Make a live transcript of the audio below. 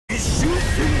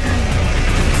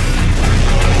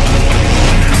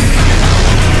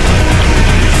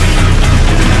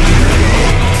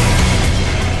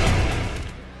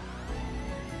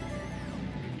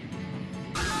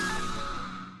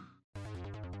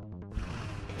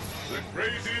The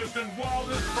craziest and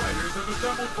wildest fighters have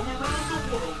assembled from around the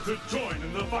world to join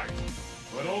in the fight.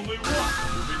 But only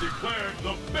one will be declared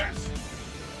the best.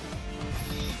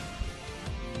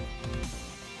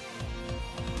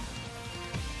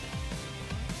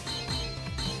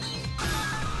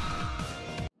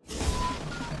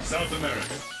 South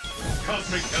America,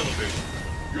 Cosmic Elevation.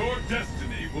 Your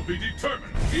destiny will be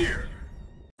determined here.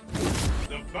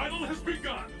 The battle has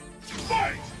begun.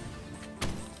 Fight!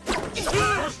 The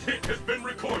first hit has been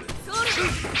recorded. This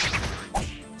is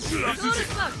it.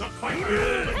 The fight we've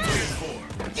all been waiting for.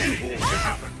 Anything can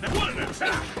happen. What an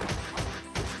attack!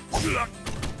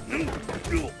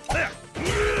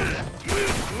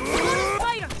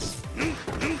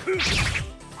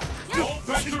 All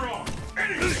bets are on.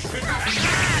 Anything can happen.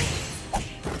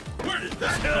 Where did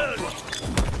that come from?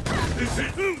 Is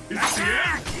it? Is it the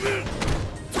end?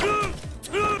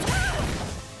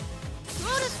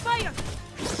 Spider!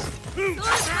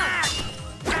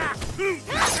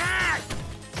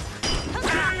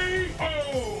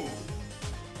 K.O.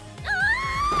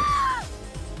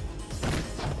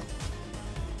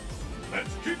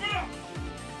 Let's keep it up!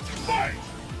 Fight!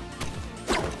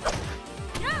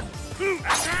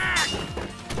 Attack!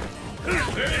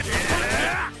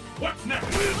 What's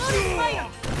next?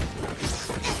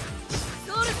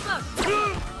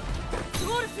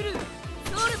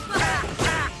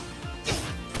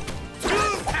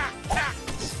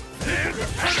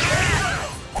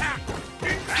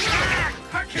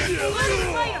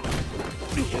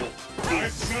 I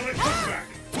smell it come back.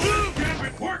 Damn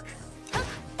it, work!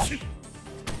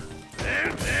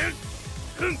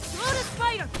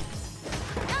 Spider!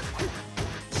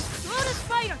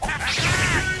 Spider!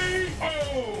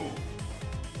 K.O.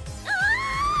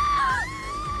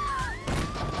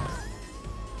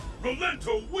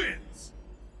 Rolento wins!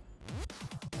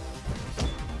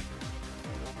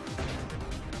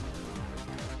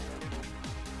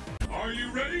 Are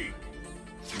you ready?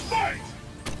 Fight!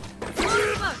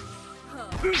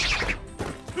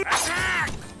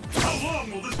 Attack! How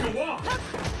long will this go on?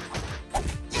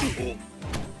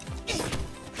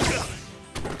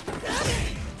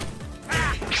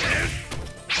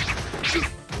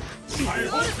 I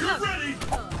hope you're ready!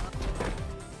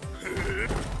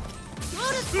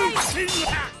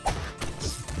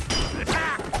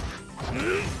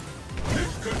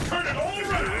 This could turn it all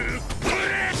around!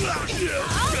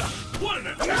 What an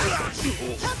attack!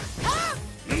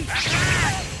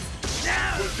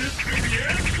 Would this be the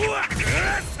end?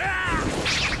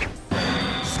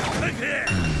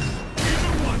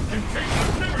 Either one can take.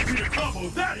 I've never seen a combo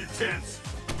that intense!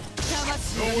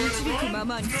 Nowhere to run,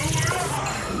 nowhere to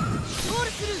hide!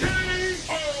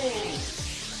 K.O.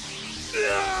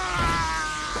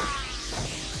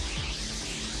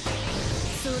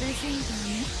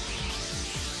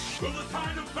 Will the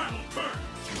tide of battle turn?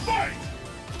 Fight!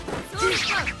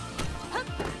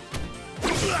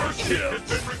 First hit has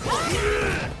been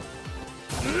recorded!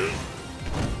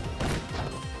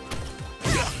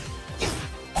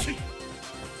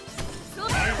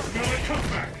 I smell a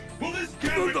comeback! Will this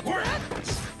gambit work?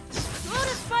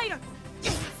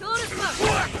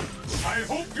 I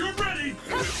hope you're ready!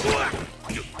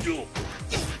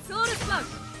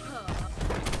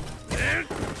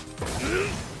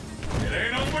 It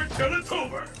ain't over till it's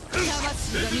over!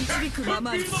 This attack could be the last!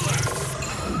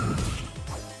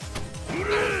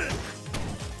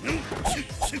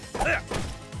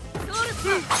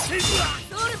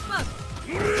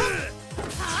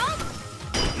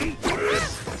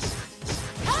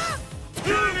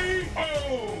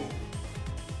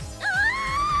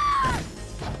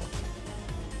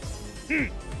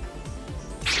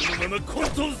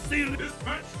 This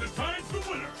match decides the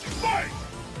winner! Fight!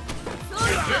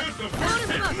 There's the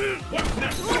first hit! What's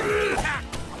next?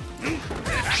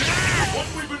 What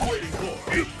we've been waiting for!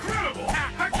 Incredible! I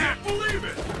can't believe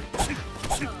it!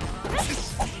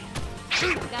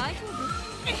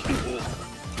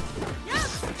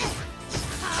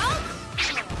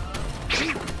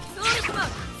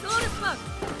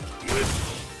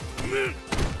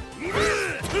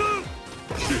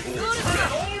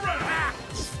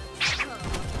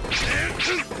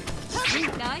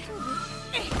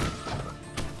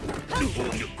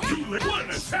 What an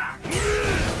attack!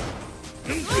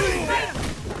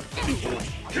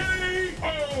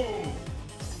 K.O.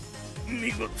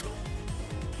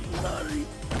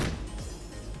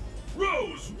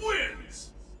 Rose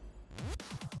wins!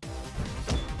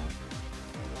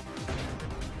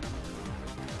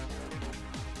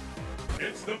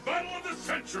 It's the battle of the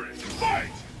century!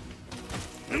 Fight!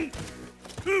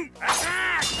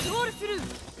 Attack!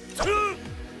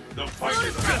 The fight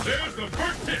is on. There's the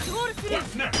first hit!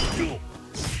 What's next?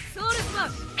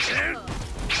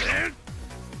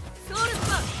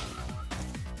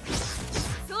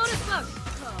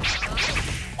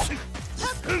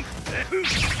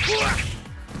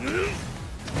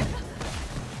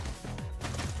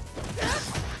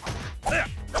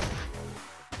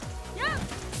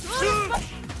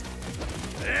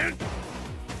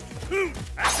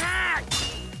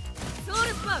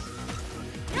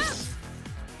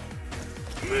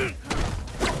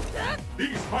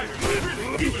 These fighters are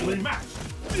really evenly matched.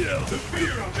 The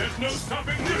fear of there's no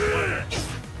stopping this one.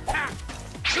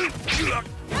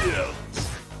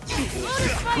 This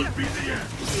could be the end.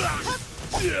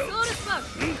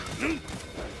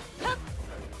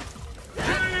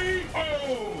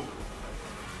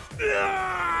 KO!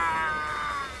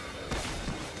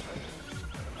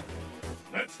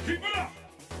 Let's keep it up.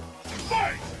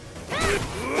 Fight!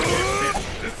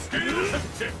 The scales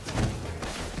have tipped.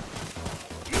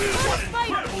 What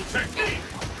incredible technique!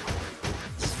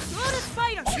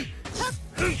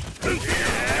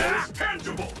 It's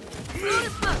tangible!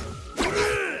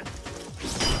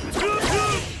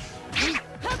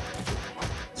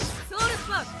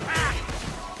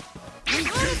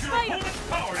 Use your opponent's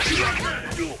power to your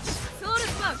advantage!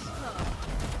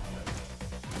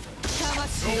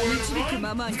 Nowhere to run,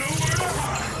 nowhere to hide!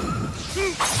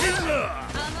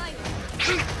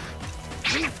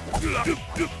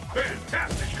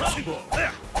 Fantastic combo!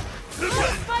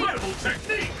 Incredible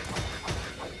technique!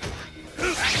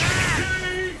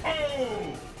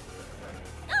 KO!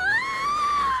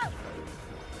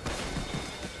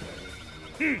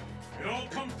 It all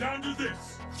comes down to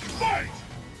this. Fight!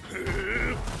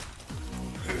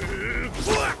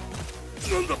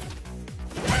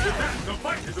 After that, the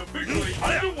fight is officially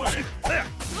underway!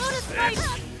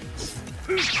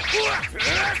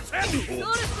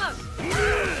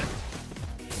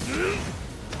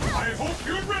 I hope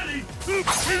you're ready!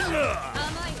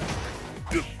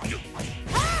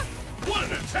 What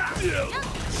an attack!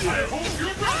 I hope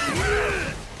you're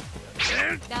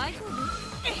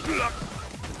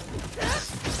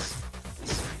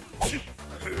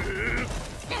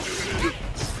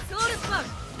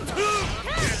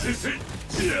This is it!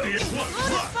 It was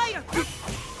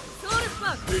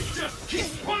They just keep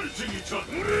punishing each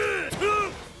other!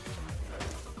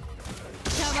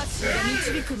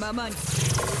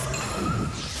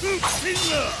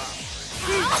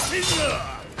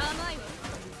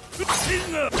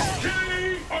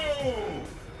 KO!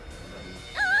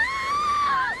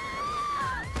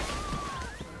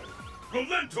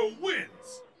 Rolento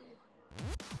wins!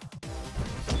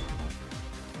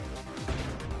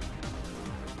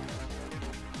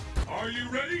 Are you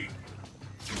ready?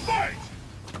 Fight!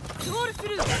 And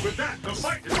with that, the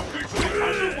fight is officially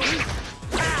underway!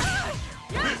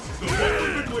 This is the one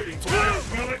we've been waiting for! I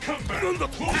smell a comeback! Will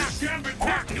this gambit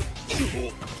work?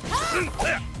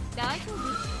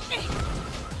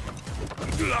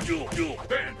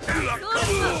 Fantastic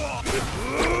combo!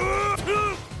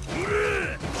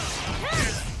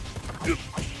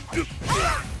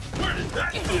 Where did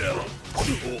that come from?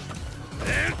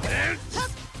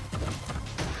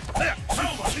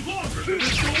 How much longer than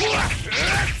this will last?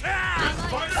 This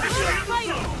fighter is in the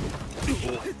zone!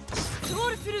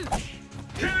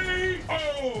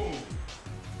 KO!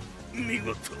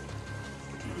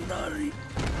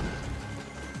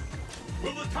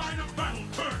 Will the tide of battle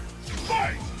turn?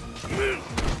 Fight!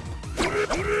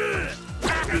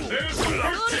 And there's the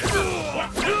first hit!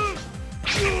 What's next?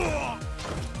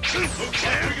 Looks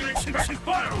like we can expect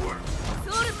fireworks!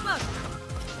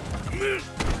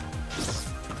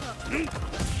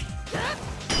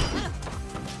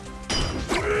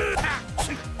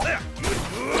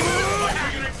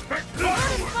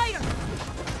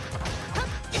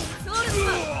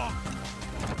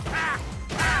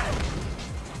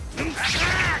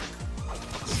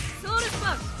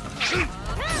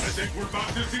 I think we're about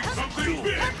to see something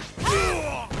big!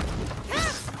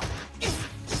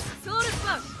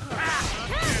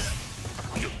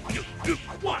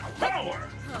 What power!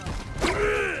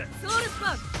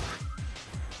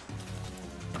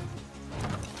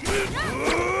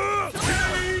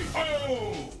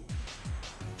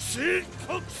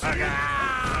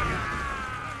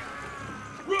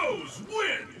 Rose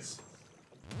wins!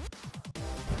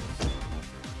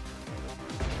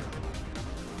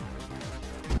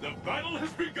 The battle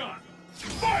has begun!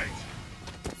 Fight!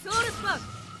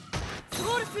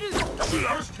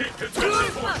 First hit to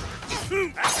teleport!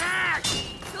 Attack!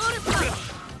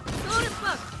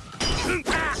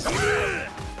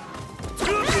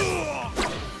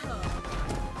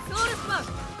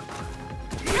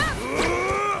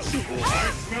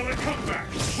 I smell a comeback!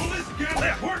 Will this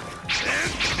gambit work?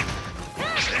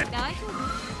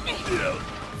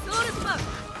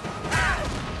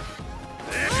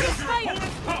 Use your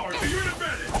opponent's power to your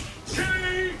advantage!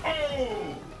 KO!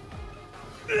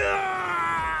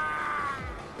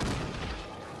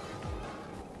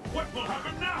 What will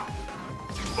happen now?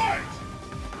 Fight!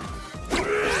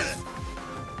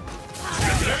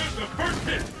 There's the first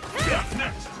hit! What's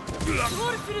next?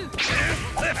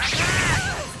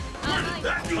 Where did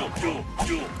that come from?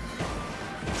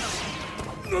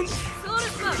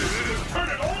 Turn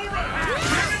it all around!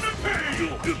 Get in the pain!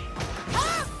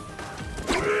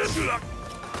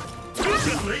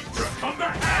 Too late for a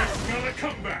comeback! I smell a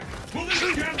comeback! Will this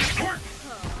gambit work?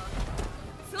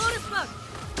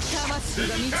 This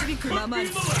attack could be the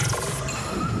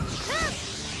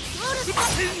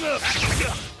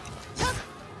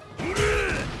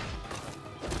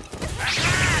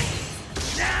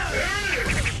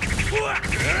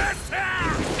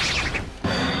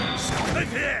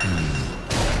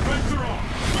Friends are on!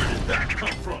 Where did that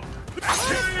come from?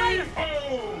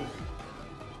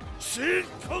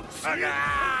 KO!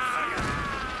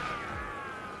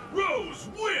 Rose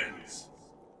wins!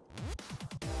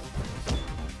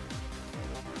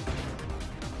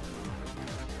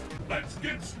 Let's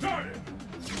get started!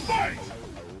 Fight!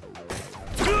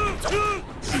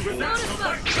 With that, the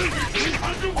fight is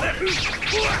underway!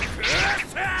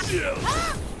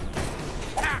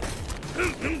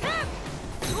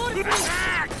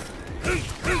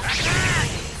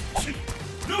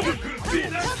 No one could have seen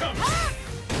that coming!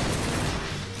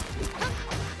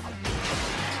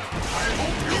 I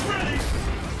hope you're ready!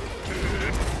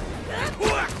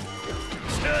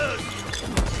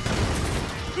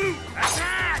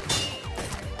 Attack!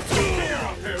 The air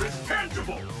out there is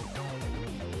tangible!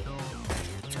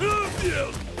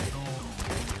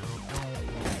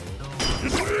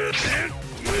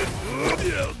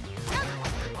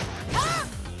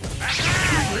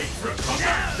 Too late for a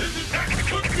comeback! This attack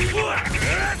could be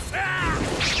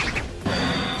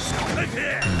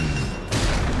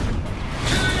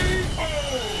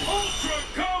Ultra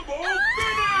Combo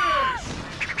finish!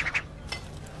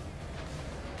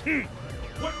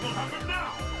 What will happen now?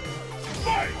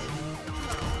 Fight!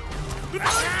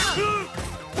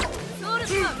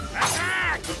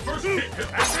 Attack! The first hit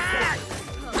has been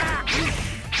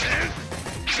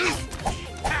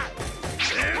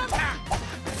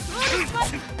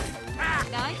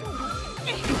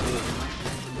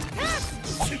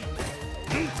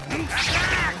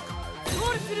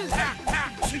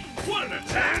What an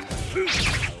attack!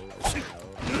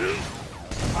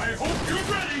 I hope you're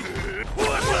ready!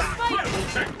 Incredible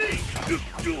technique!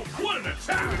 What an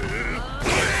attack!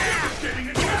 Devastating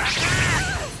attack!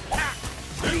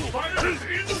 This fighter is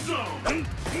in the zone!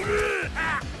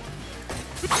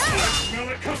 Smell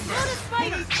it come back! Will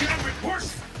this gambit work?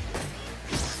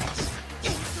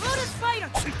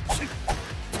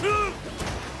 KO!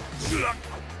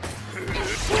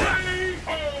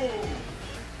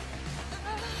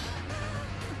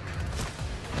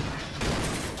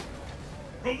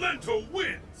 Rolento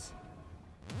wins!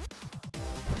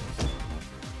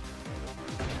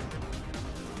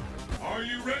 Are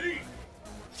you ready?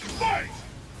 Fight!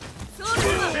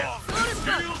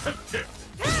 Scales have tipped!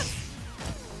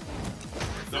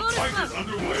 The fight is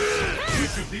underway!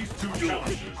 Each of these two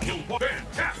challenges will walk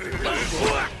fantastic!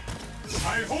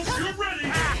 I hope you're ready!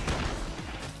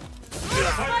 The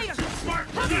fight is too smart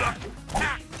for that!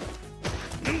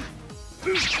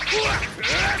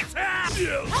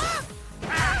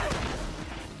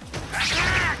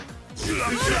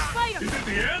 Is it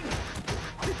the end?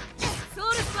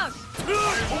 I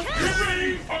hope you're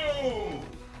ready! Oh!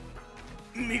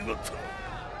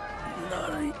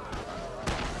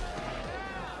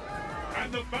 And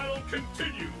the battle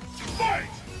continues!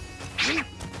 Fight!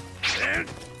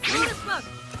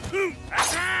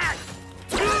 Attack!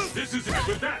 This is it.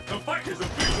 With that, the fight is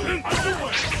officially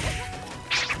underway!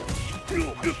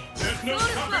 There's no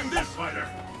stopping this fighter!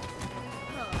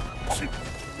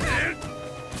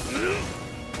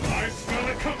 I smell a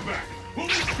comeback! Will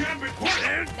this gambit work?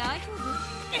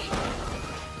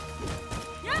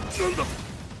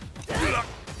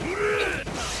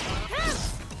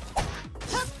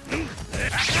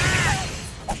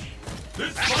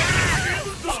 This fight is in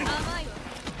the zone!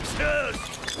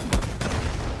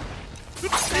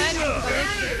 There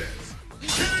it is!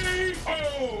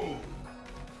 KO!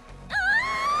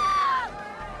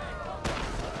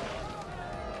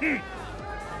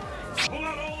 Pull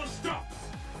out all the stops!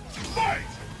 Fight!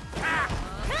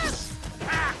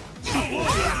 How long will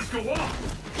this go on?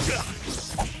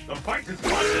 The fight has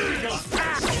finally begun!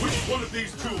 Which one of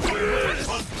these two will emerge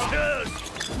on top?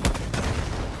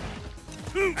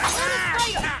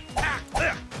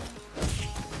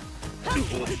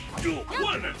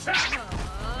 What an attack!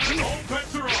 All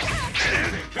bets are off!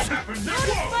 Anything can happen now!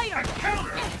 Whoa! A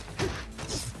counter!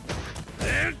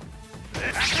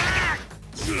 Attack!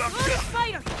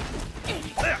 Spider!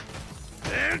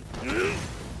 Ain't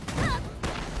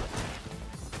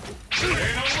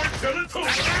over till it's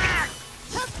over!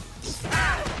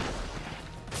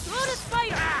 Lotus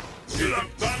Spider! It's a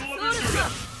battle of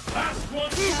endurance! Last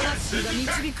one stands! This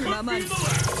attack could be the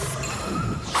last!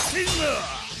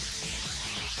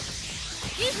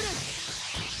 Ifrit!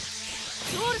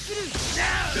 Soul through!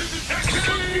 This attack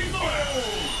could be the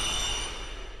last!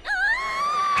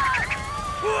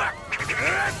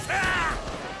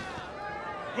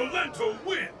 Valento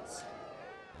wins!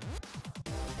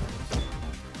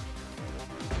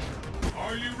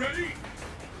 Are you ready?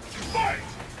 Fight!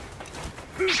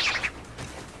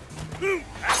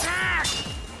 Attack!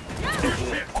 First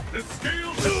hit! The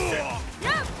scales have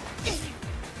tipped!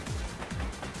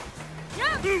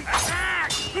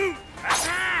 Attack!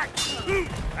 Attack!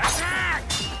 Attack!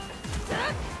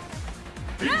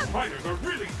 These fighters are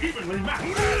really evenly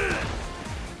matched!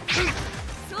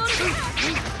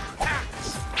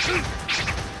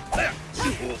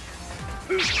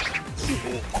 The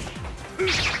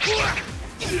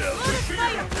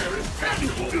fear up there is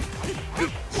tangible!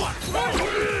 What?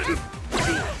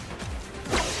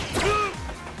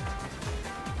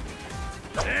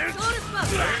 Ain't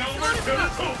over till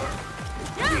it's over!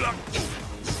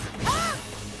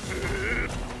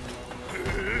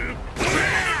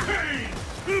 Pain!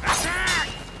 Attack!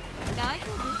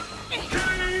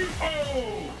 K.O.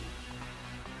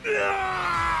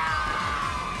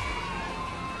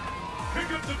 Pick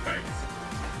up the pace!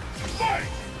 Fight!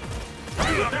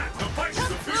 With that, the fight is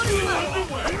officially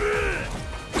underway!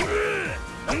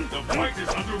 The fight is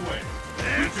underway!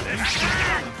 Each of these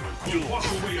challengers will walk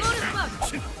away as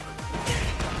champions!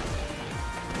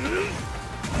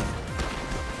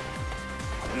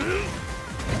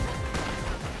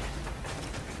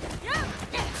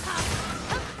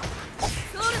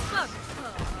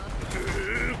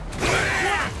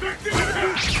 Effective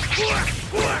attack!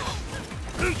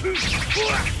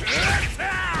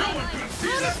 No one could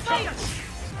see that coming!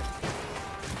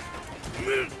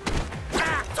 Is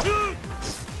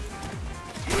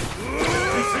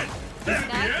it the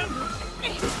end?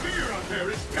 The fear out there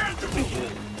is tangible!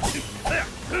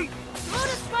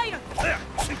 Lotus Spider!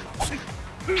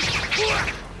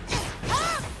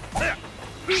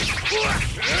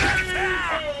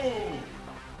 K.O.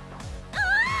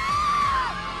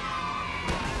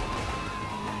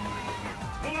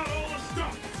 Pull out all the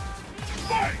stops!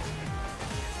 Fight!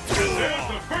 There's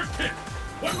the first hit!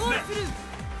 What's next?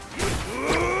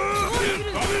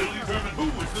 I'll determine who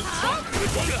is the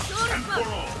strongest once and for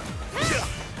all!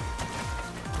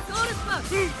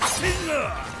 The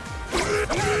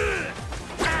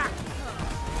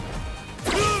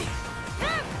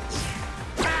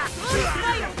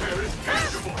fear out there is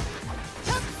tangible!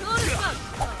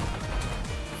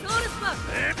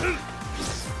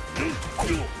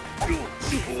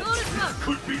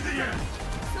 Could be the end!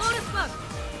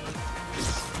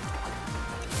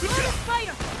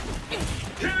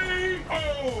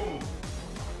 K.O.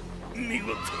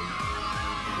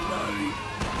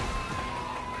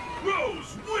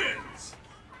 Rose wins!